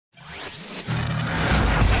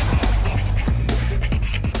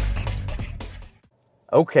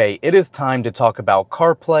Okay, it is time to talk about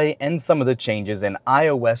CarPlay and some of the changes in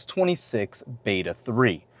iOS 26 Beta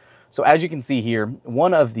 3. So as you can see here,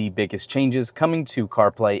 one of the biggest changes coming to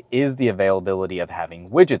CarPlay is the availability of having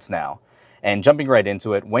widgets now. And jumping right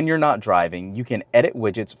into it, when you're not driving, you can edit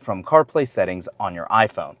widgets from CarPlay settings on your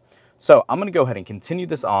iPhone. So I'm going to go ahead and continue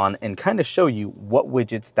this on and kind of show you what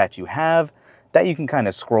widgets that you have that you can kind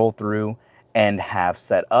of scroll through and have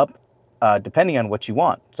set up depending on what you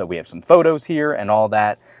want. So we have some photos here and all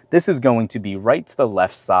that. This is going to be right to the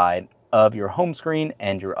left side of your home screen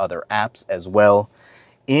and your other apps as well.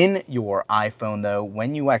 In your iPhone though,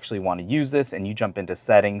 when you actually want to use this and you jump into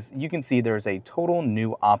settings, you can see there's a total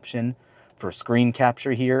new option for screen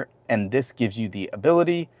capture here. And this gives you the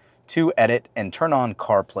ability to edit and turn on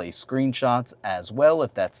CarPlay screenshots as well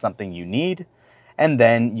if that's something you need. And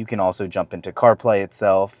then you can also jump into CarPlay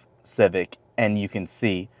itself, Civic, and you can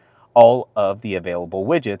see all of the available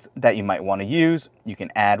widgets that you might want to use. You can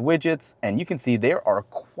add widgets, and you can see there are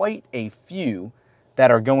quite a few that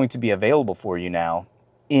are going to be available for you now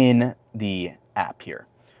in the app here.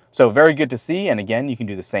 So very good to see. And again, you can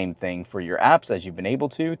do the same thing for your apps as you've been able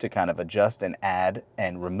to kind of adjust and add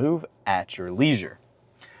and remove at your leisure.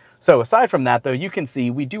 So aside from that though, you can see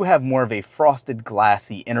we do have more of a frosted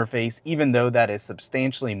glassy interface, even though that is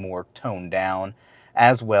substantially more toned down,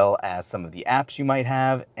 as well as some of the apps you might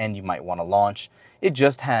have and you might want to launch. It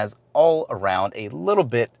just has all around a little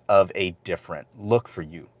bit of a different look for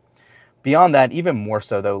you. Beyond that, even more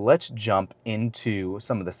so though, let's jump into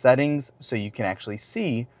some of the settings so you can actually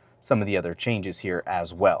see some of the other changes here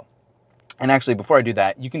as well. And actually, before I do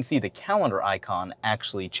that, you can see the calendar icon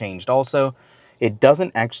actually changed also. It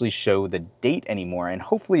doesn't actually show the date anymore, and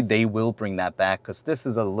hopefully they will bring that back because this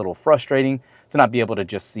is a little frustrating to not be able to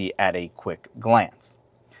just see at a quick glance.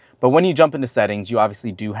 But when you jump into settings, you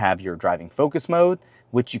obviously do have your driving focus mode,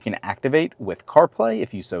 which you can activate with CarPlay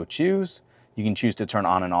if you so choose. You can choose to turn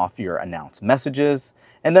on and off your announced messages,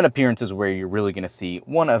 and then appearances where you're really going to see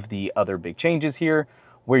one of the other big changes here,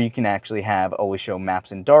 where you can actually have always show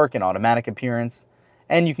maps in dark and automatic appearance.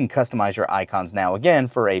 And you can customize your icons now again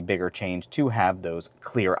for a bigger change to have those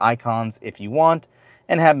clear icons if you want,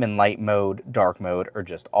 and have them in light mode, dark mode, or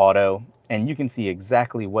just auto. And you can see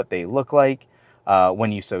exactly what they look like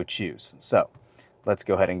when you so choose. So let's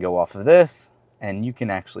go ahead and go off of this, and you can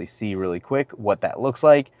actually see really quick what that looks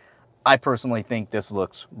like. I personally think this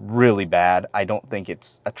looks really bad. I don't think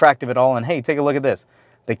it's attractive at all. And hey, take a look at this.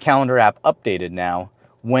 The calendar app updated now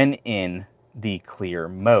when in the clear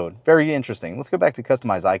mode. Very interesting. Let's go back to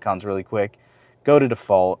customize icons really quick. Go to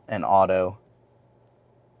default and auto.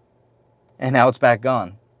 And now it's back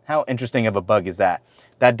gone. How interesting of a bug is that?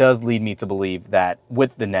 That does lead me to believe that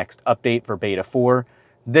with the next update for beta 4,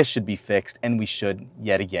 this should be fixed and we should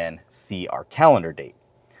yet again see our calendar date.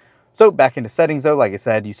 So back into settings though, like I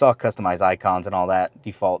said, you saw customize icons and all that,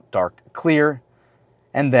 default dark clear.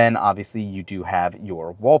 And then obviously you do have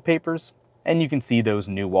your wallpapers. And you can see those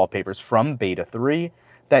new wallpapers from beta 3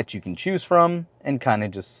 that you can choose from and kind of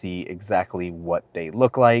just see exactly what they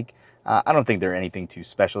look like. I don't think they're anything too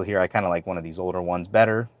special here. I kind of like one of these older ones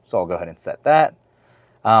better, so I'll go ahead and set that.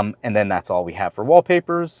 And then that's all we have for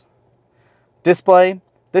wallpapers. Display,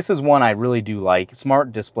 this is one I really do like.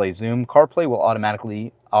 Smart Display Zoom. CarPlay will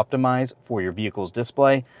automatically optimize for your vehicle's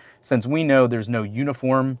display. Since we know there's no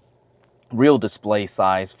uniform real display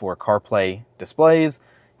size for CarPlay displays,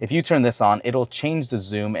 if you turn this on, it'll change the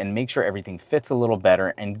zoom and make sure everything fits a little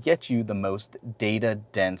better and get you the most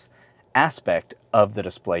data-dense aspect of the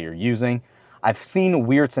display you're using. I've seen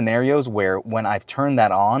weird scenarios where when I've turned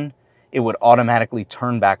that on, it would automatically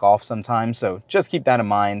turn back off sometimes, so just keep that in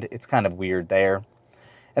mind. It's kind of weird there.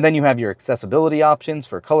 And then you have your accessibility options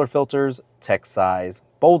for color filters, text size,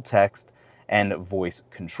 bold text, and voice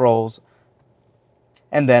controls.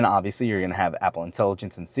 And then obviously you're going to have Apple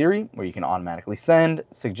Intelligence and Siri, where you can automatically send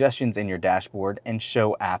suggestions in your dashboard and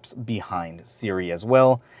show apps behind Siri as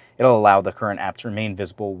well. It'll allow the current app to remain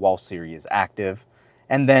visible while Siri is active.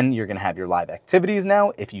 And then you're going to have your live activities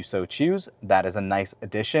now, if you so choose. That is a nice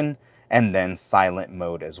addition. And then silent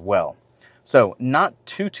mode as well. So not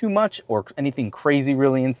too much or anything crazy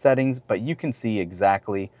really in settings, but you can see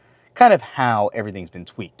exactly kind of how everything's been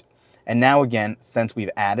tweaked. And now again, since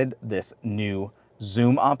we've added this new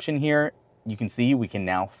zoom option here, you can see we can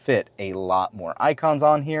now fit a lot more icons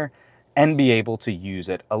on here and be able to use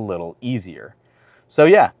it a little easier. So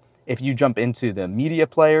yeah, if you jump into the media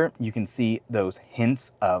player, you can see those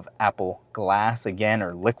hints of Apple Glass again,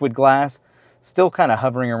 or liquid glass, still kind of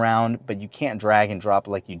hovering around, but you can't drag and drop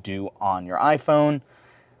like you do on your iPhone.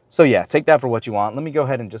 So yeah, take that for what you want. Let me go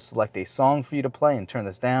ahead and just select a song for you to play and turn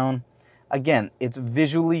this down. Again, it's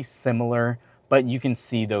visually similar, but you can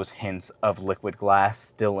see those hints of liquid glass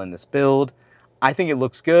still in this build. I think it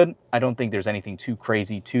looks good. I don't think there's anything too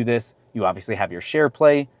crazy to this. You obviously have your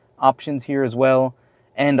SharePlay options here as well,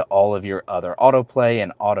 and all of your other autoplay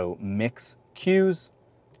and auto mix cues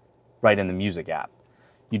right in the music app.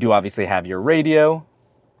 You do obviously have your radio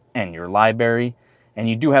and your library, and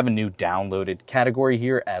you do have a new downloaded category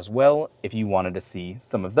here as well if you wanted to see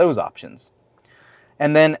some of those options.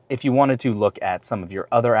 And then if you wanted to look at some of your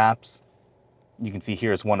other apps, you can see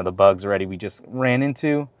here's one of the bugs already we just ran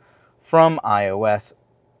into from iOS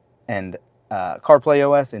and CarPlay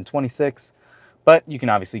OS in 26. But you can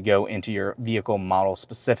obviously go into your vehicle model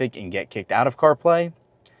specific and get kicked out of CarPlay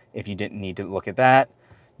if you didn't need to look at that.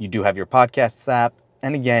 You do have your podcasts app.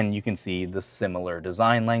 And again, you can see the similar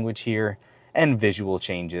design language here and visual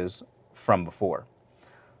changes from before.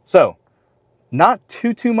 So not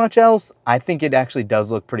too much else. I think it actually does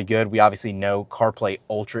look pretty good. We obviously know CarPlay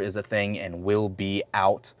Ultra is a thing and will be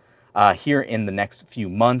out here in the next few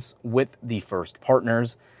months with the first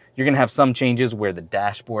partners. You're going to have some changes where the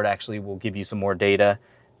dashboard actually will give you some more data,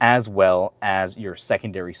 as well as your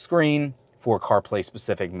secondary screen for CarPlay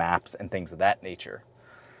specific maps and things of that nature.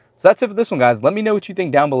 So that's it for this one, guys. Let me know what you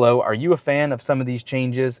think down below. Are you a fan of some of these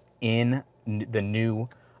changes in the new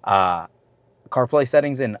CarPlay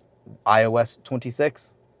settings in iOS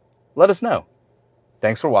 26? Let us know.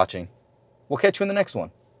 Thanks for watching. We'll catch you in the next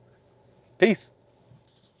one. Peace.